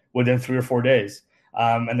affiliate within 3 or 4 days.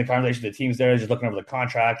 And the conversation of the teams there is just looking over the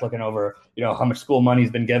contract, looking over, how much school money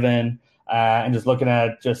has been given, and just looking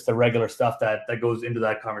at just the regular stuff that goes into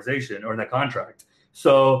that conversation or in that contract.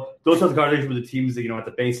 So those are the conversations with the teams, at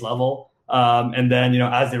the base level. And then,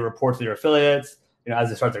 as they report to their affiliates, as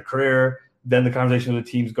they start their career, then the conversation with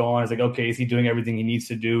the teams go on. It's like, okay, is he doing everything he needs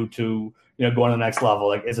to do to, go on to the next level?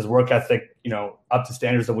 Like, is his work ethic, up to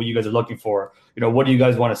standards of what you guys are looking for? What do you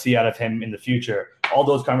guys want to see out of him in the future? All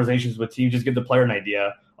those conversations with teams just give the player an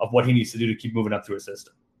idea of what he needs to do to keep moving up through a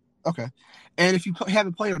system. Okay. And if you have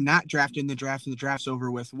a player not drafted in the draft and the draft's over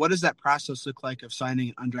with, what does that process look like of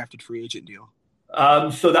signing an undrafted free agent deal?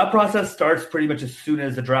 So that process starts pretty much as soon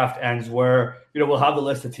as the draft ends, where we'll have the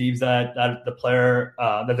list of teams that the player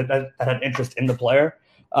that had interest in the player.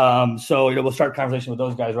 So we'll start a conversation with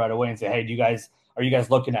those guys right away and say, hey, are you guys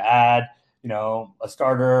looking to add a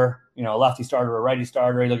starter, a lefty starter, a righty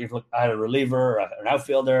starter? Are you looking for a reliever or an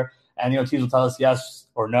outfielder? And teams will tell us yes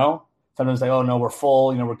or no. Sometimes say, oh no, we're full.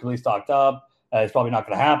 We're completely stocked up. It's probably not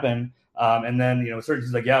going to happen. And then, certain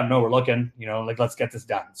teams like, yeah, no, we're looking, let's get this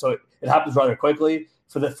done. So it happens rather quickly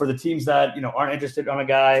for the teams that, aren't interested on a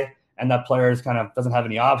guy and that player doesn't have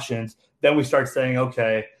any options. Then we start saying,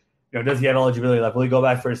 okay, does he have eligibility? Like, will he go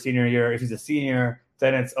back for his senior year? If he's a senior,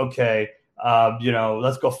 then it's okay.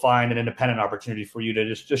 Let's go find an independent opportunity for you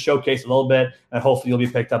to just showcase a little bit, and hopefully you'll be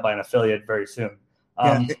picked up by an affiliate very soon.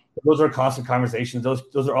 Those are constant conversations.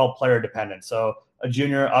 Those are all player dependent. So a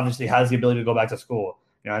junior obviously has the ability to go back to school,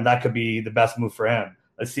 and that could be the best move for him.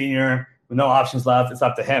 A senior with no options left, it's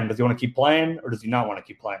up to him. Does he want to keep playing or does he not want to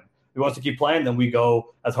keep playing? If he wants to keep playing, then we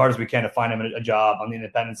go as hard as we can to find him a job on the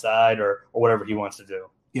independent side or whatever he wants to do.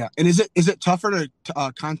 Yeah. And is it tougher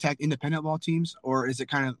to contact independent ball teams, or is it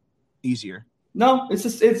kind of easier? No, it's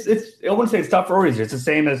I wouldn't say it's tougher or easier. It's the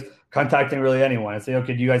same as contacting really anyone and say,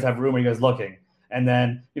 okay, do you guys have room? Are you guys looking? And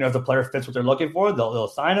then, if the player fits what they're looking for, they'll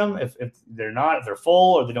sign them. If they're not, if they're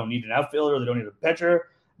full or they don't need an outfielder or they don't need a pitcher,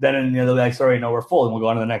 then they'll be like, sorry, no, we're full, and we'll go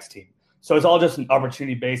on to the next team. So it's all just an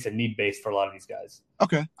opportunity-based and need-based for a lot of these guys.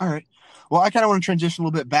 Okay, all right. Well, I kind of want to transition a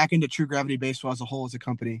little bit back into True Gravity Baseball as a whole as a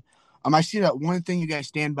company. I see that one thing you guys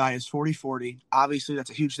stand by is 40-40. Obviously, that's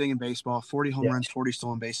a huge thing in baseball, 40 home runs, 40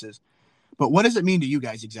 stolen bases. But what does it mean to you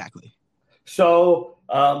guys exactly? So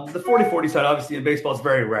the 40-40 side, obviously in baseball, is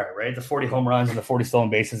very rare, right? The 40 home runs and the 40 stolen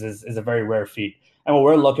bases is a very rare feat. And what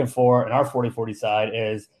we're looking for in our 40-40 side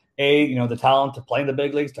is A, the talent to play in the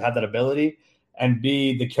big leagues, to have that ability, and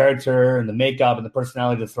B, the character and the makeup and the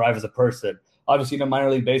personality to thrive as a person. Obviously, minor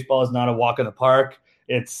league baseball is not a walk in the park.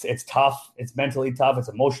 It's tough. It's mentally tough. It's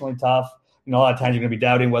emotionally tough. A lot of times you're going to be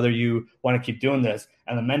doubting whether you want to keep doing this.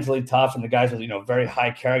 And the mentally tough and the guys with, very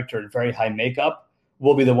high character and very high makeup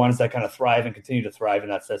will be the ones that kind of thrive and continue to thrive in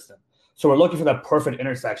that system. So we're looking for that perfect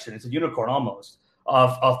intersection. It's a unicorn almost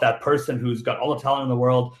of that person who's got all the talent in the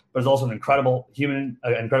world, but is also an incredible human,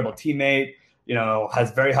 an incredible teammate,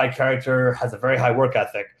 has very high character, has a very high work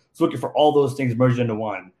ethic. So looking for all those things merged into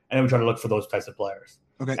one. And then we try to look for those types of players.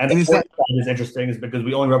 Okay. And the side is interesting is because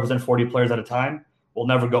we only represent 40 players at a time. We'll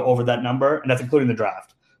never go over that number, and that's including the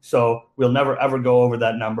draft. So we'll never, ever go over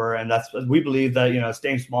that number. And we believe that,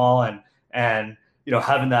 staying small and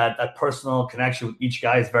having that personal connection with each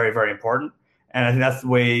guy is very, very important. And I think that's the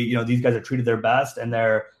way, these guys are treated their best, and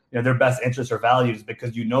their best interests or values,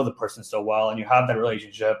 because the person so well and you have that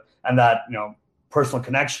relationship and that, personal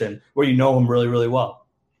connection where you know them really, really well.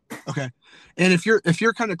 Okay. And if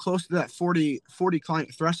you're kind of close to that 40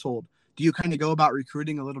 client threshold, do you kind of go about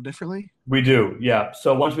recruiting a little differently? We do. Yeah.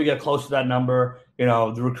 So once we get close to that number,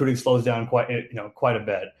 the recruiting slows down quite a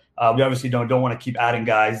bit. We obviously don't want to keep adding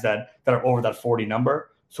guys that are over that 40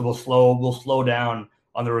 number. So we'll slow down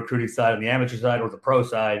on the recruiting side, on the amateur side or the pro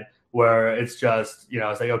side, where it's just,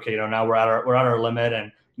 it's like, okay, now we're at our limit,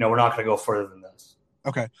 and, we're not going to go further than this.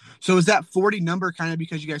 Okay. So is that 40 number kind of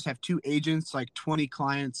because you guys have 2 agents, like 20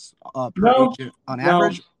 clients per agent on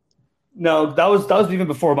average? No, that was even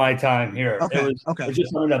before my time here. Okay. It was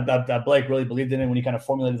just something that Blake really believed in when he kind of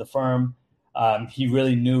formulated the firm. He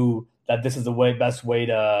really knew that this is the best way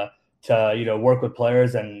to work with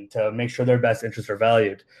players and to make sure their best interests are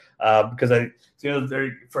valued. Because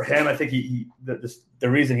for him, I think the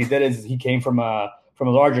reason he did it is he came from a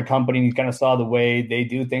larger company, and he kind of saw the way they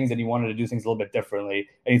do things, and he wanted to do things a little bit differently,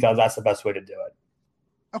 and he thought that's the best way to do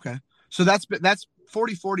it. Okay. So that's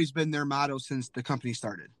 40-40 has been their motto since the company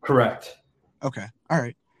started. Correct. Okay. All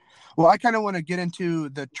right. Well, I kind of want to get into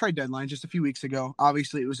the trade deadline just a few weeks ago.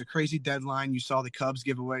 Obviously, it was a crazy deadline. You saw the Cubs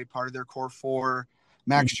give away part of their core 4,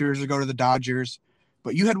 Max Scherzer go to the Dodgers,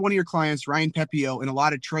 but you had one of your clients, Ryan Pepio, in a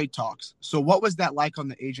lot of trade talks. So what was that like on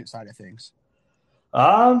the agent side of things?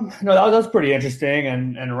 No, that was pretty interesting.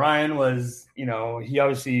 And Ryan was, he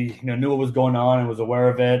obviously, knew what was going on and was aware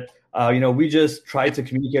of it. We just tried to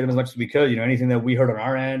communicate as much as we could, anything that we heard on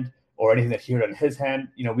our end or anything that he heard on his end,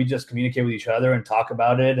 we just communicate with each other and talk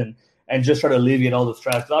about it and just try to alleviate all the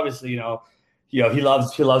stress. Obviously, he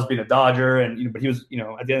loves being a Dodger, and, but he was,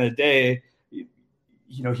 at the end of the day,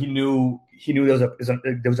 he knew there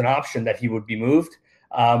was an option that he would be moved.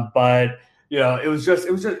 But it was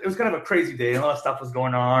kind of a crazy day. A lot of stuff was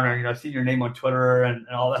going on, or, seeing your name on Twitter and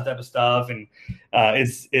all that type of stuff. And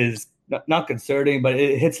is not concerning, but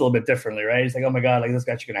it hits a little bit differently, right? It's like, oh my God, like this is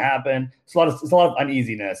actually going to happen. It's a lot of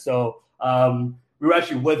uneasiness. So we were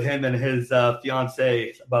actually with him and his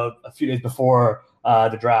fiance about a few days before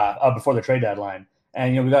the draft, before the trade deadline.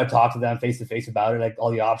 And, we got to talk to them face to face about it, like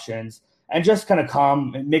all the options, and just kind of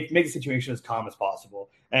calm and make the situation as calm as possible.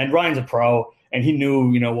 And Ryan's a pro, and he knew,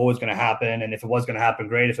 what was going to happen. And if it was going to happen,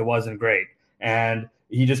 great. If it wasn't, great. And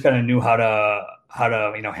he just kind of knew how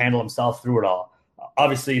to handle himself through it all.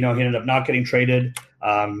 Obviously, he ended up not getting traded.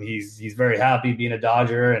 He's very happy being a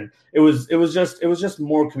Dodger, and it was just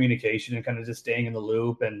more communication and kind of just staying in the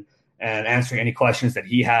loop and answering any questions that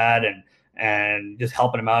he had and just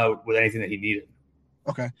helping him out with anything that he needed.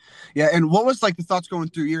 Okay. Yeah. And what was like the thoughts going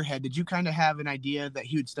through your head? Did you kind of have an idea that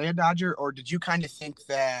he would stay a Dodger, or did you kind of think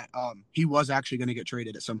that he was actually going to get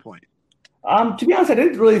traded at some point? To be honest, I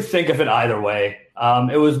didn't really think of it either way.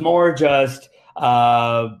 It was more just,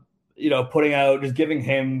 putting out, just giving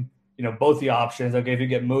him, both the options. Okay, if you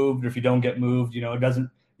get moved or if you don't get moved,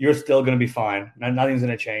 you're still going to be fine. Nothing's going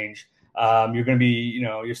to change. You're going to be,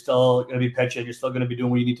 you're still going to be pitching. You're still going to be doing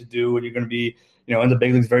what you need to do, and you're going to be, in the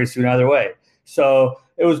big leagues very soon either way. So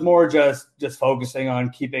it was more just focusing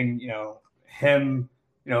on keeping, him,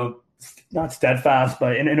 not steadfast,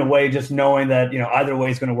 but in a way, just knowing that, either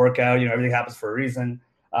way is going to work out. Everything happens for a reason.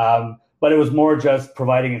 But it was more just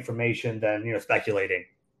providing information than, speculating,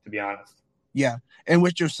 to be honest. Yeah. And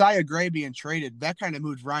with Josiah Gray being traded, that kind of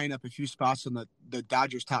moved Ryan up a few spots on the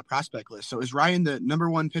Dodgers' top prospect list. So is Ryan the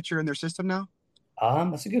number 1 pitcher in their system now?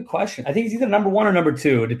 That's a good question. I think he's either number 1 or number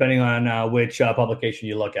 2, depending on which publication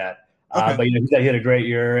you look at. Okay. But he had a great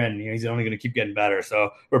year, and he's only going to keep getting better. So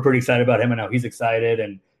we're pretty excited about him, and now he's excited,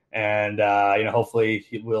 and And hopefully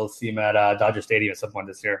we'll see him at Dodger Stadium at some point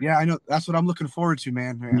this year. Yeah, I know. That's what I'm looking forward to,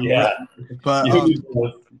 man. Yeah. But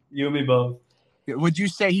you and me both. Would you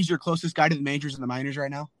say he's your closest guy to the majors and the minors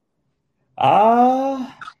right now?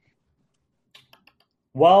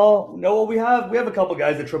 Well, no, we have a couple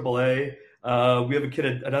guys at AAA. We have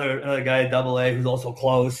another guy at AA who's also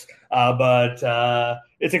close. But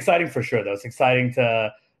it's exciting for sure, though. It's exciting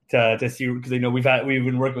to see, because we've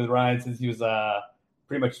been working with Ryan since he was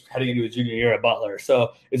pretty much heading into his junior year at Butler.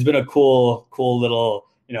 So it's been a cool little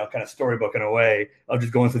kind of storybook in a way of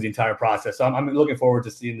just going through the entire process. So I'm looking forward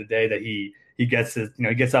to seeing the day that he gets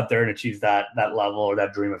he gets up there and achieves that level or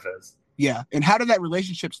that dream of his. Yeah. And how did that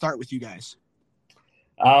relationship start with you guys?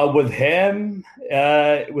 With him,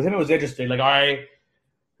 it was interesting. Like, I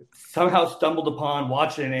somehow stumbled upon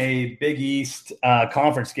watching a Big East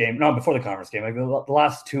conference game. No, before the conference game, like the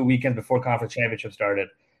last 2 weekends before conference championship started.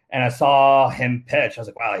 And I saw him pitch. I was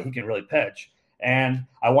like, wow, he can really pitch. And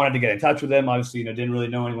I wanted to get in touch with him. Obviously, didn't really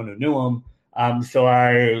know anyone who knew him. So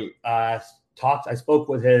I spoke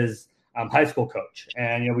with his high school coach,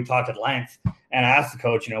 and we talked at length. And I asked the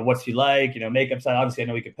coach, what's he like? Makeup side. Obviously, I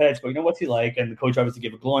know he can pitch, but what's he like? And the coach obviously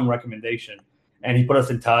gave a glowing recommendation, and he put us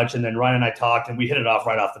in touch. And then Ryan and I talked, and we hit it off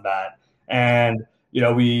right off the bat. And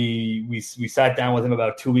we sat down with him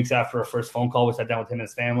about 2 weeks after our first phone call. We sat down with him and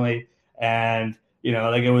his family, and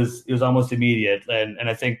it was almost immediate. And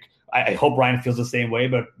I think I hope Ryan feels the same way.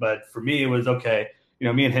 But for me, it was okay.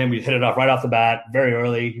 Me and him, we hit it off right off the bat, very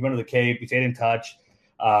early. He went to the Cape. We stayed in touch.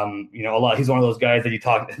 A lot. He's one of those guys that you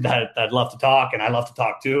talk that love to talk, and I love to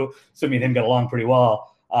talk too. So me and him get along pretty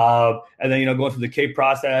well. And then going through the Cape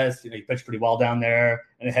process, he pitched pretty well down there,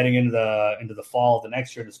 and then heading into the fall of the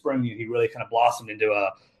next year, the spring, he really kind of blossomed into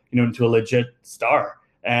a legit star.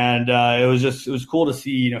 And it was cool to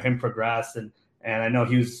see him progress, and I know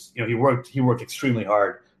he worked extremely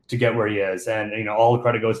hard to get where he is, and all the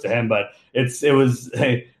credit goes to him. But it was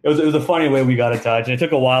a funny way we got in touch, and it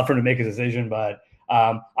took a while for him to make a decision, but.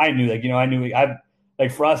 I knew,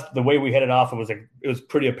 for us, the way we hit it off, it was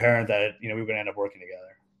pretty apparent that, we were going to end up working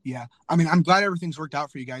together. Yeah. I mean, I'm glad everything's worked out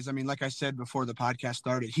for you guys. I mean, like I said before the podcast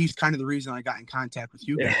started, he's kind of the reason I got in contact with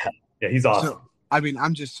you guys. Yeah, he's awesome. So, I mean,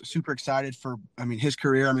 I'm just super excited for, his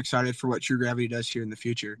career. I'm excited for what True Gravity does here in the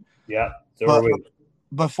future. Yeah. So are we.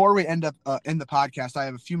 Before we end up in the podcast, I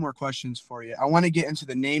have a few more questions for you. I want to get into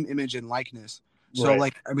the name, image, and likeness. So,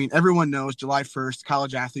 right. Everyone knows July 1st,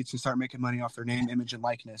 college athletes can start making money off their name, image, and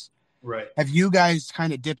likeness. Right. Have you guys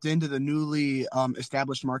kind of dipped into the newly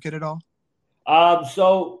established market at all?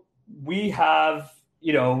 So we have,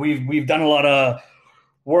 we've done a lot of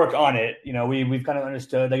work on it. We've kind of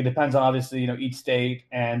understood, it depends on obviously, each state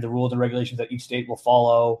and the rules and regulations that each state will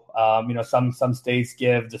follow. Some states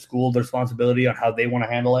give the school the responsibility on how they want to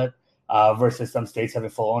handle it versus some states having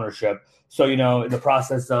full ownership. So, in the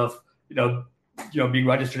process of, being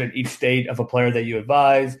registered in each state of a player that you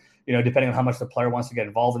advise, depending on how much the player wants to get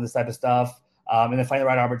involved in this type of stuff, and then find the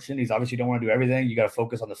right opportunities. Obviously, you don't want to do everything. You got to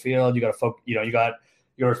focus on the field. You got to focus. You got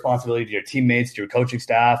your responsibility to your teammates, to your coaching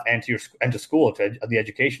staff, and to school, to the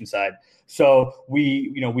education side. So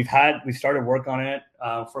we started work on it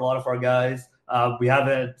for a lot of our guys. We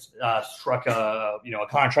haven't struck a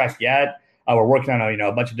contract yet. We're working on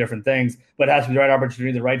a bunch of different things, but it has to be the right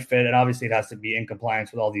opportunity, the right fit, and obviously it has to be in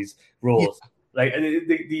compliance with all these rules. Yeah. Like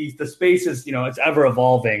the space is, it's ever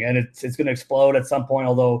evolving, and it's going to explode at some point.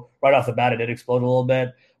 Although right off the bat, it did explode a little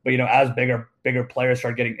bit. But as bigger players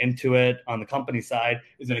start getting into it on the company side,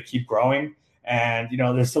 it's going to keep growing. And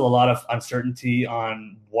there's still a lot of uncertainty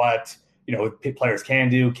on what players can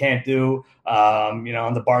do, can't do. On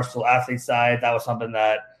the Barstool athlete side, that was something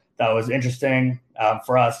that was interesting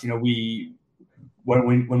for us. When we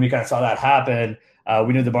kind of saw that happen.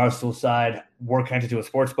 We knew the Barstool side were connected to a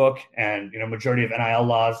sports book, and majority of NIL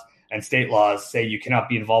laws and state laws say you cannot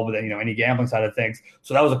be involved with any gambling side of things.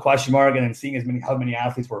 So that was a question mark. And then seeing how many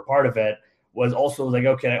athletes were a part of it was also like,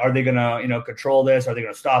 okay, are they gonna control this? Are they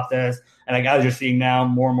gonna stop this? And as you're seeing now,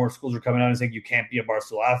 more and more schools are coming out and saying you can't be a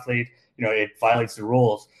Barstool athlete. It violates the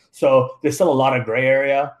rules. So there's still a lot of gray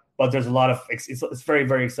area, but there's a lot of it's very,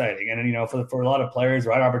 very exciting. And for a lot of players,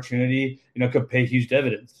 the right opportunity could pay huge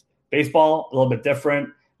dividends. Baseball, a little bit different.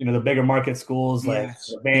 The bigger market schools like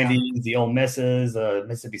the Vandy's, the Ole Misses, the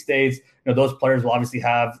Mississippi States, those players will obviously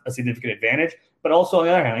have a significant advantage. But also on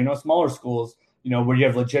the other hand, smaller schools, where you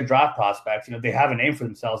have legit draft prospects, they have a name for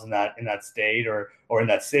themselves in that state or in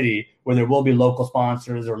that city, where there will be local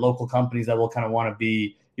sponsors or local companies that will kind of want to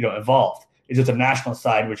be, involved. It's just a national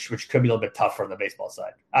side, which could be a little bit tougher on the baseball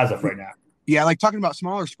side as of right now. Yeah, like talking about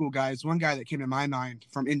smaller school guys, one guy that came to my mind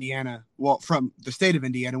from Indiana, well, from the state of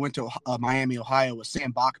Indiana, went to Miami, Ohio, was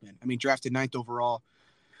Sam Bachman. I mean, drafted 9th overall.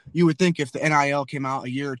 You would think if the NIL came out a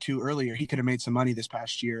year or two earlier, he could have made some money this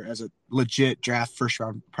past year as a legit draft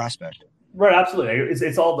first-round prospect. Right, absolutely.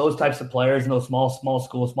 It's all those types of players in those small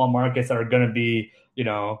schools, small markets that are going to be, paid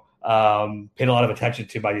a lot of attention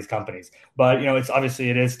to by these companies. But, it's obviously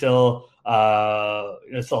it is still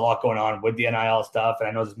there's still a lot going on with the NIL stuff, and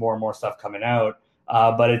I know there's more and more stuff coming out.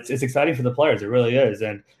 But it's exciting for the players. It really is.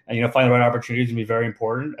 And finding the right opportunities can be very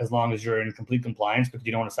important as long as you're in complete compliance, because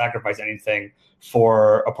you don't want to sacrifice anything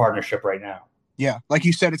for a partnership right now. Yeah, like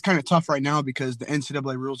you said, it's kind of tough right now because the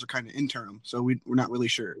NCAA rules are kind of interim, so we're not really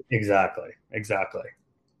sure. Exactly.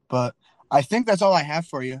 But I think that's all I have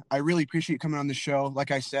for you. I really appreciate you coming on the show.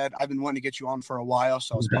 Like I said, I've been wanting to get you on for a while,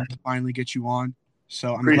 so I was pumped to finally get you on.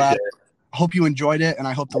 So I'm glad. I hope you enjoyed it, and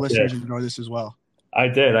I hope the listeners enjoy this as well. I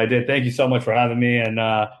did. Thank you so much for having me, and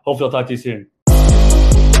hopefully I'll talk to you soon.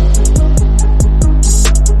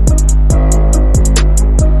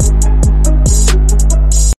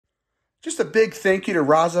 Just a big thank you to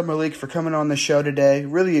Raza Malik for coming on the show today.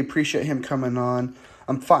 Really appreciate him coming on.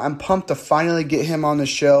 I'm pumped to finally get him on the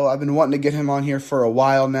show. I've been wanting to get him on here for a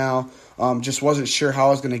while now. Just wasn't sure how I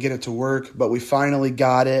was going to get it to work, but we finally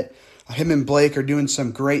got it. Him and Blake are doing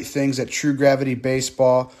some great things at True Gravity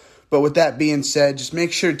Baseball. But with that being said, just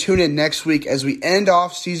make sure to tune in next week as we end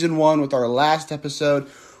off Season 1 with our last episode.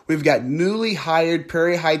 We've got newly hired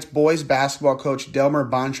Prairie Heights boys basketball coach Delmer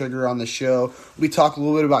Bontrager on the show. We talk a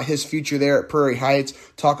little bit about his future there at Prairie Heights,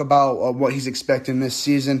 talk about what he's expecting this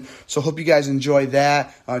season. So hope you guys enjoy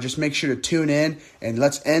that. Just make sure to tune in, and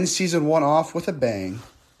let's end Season 1 off with a bang.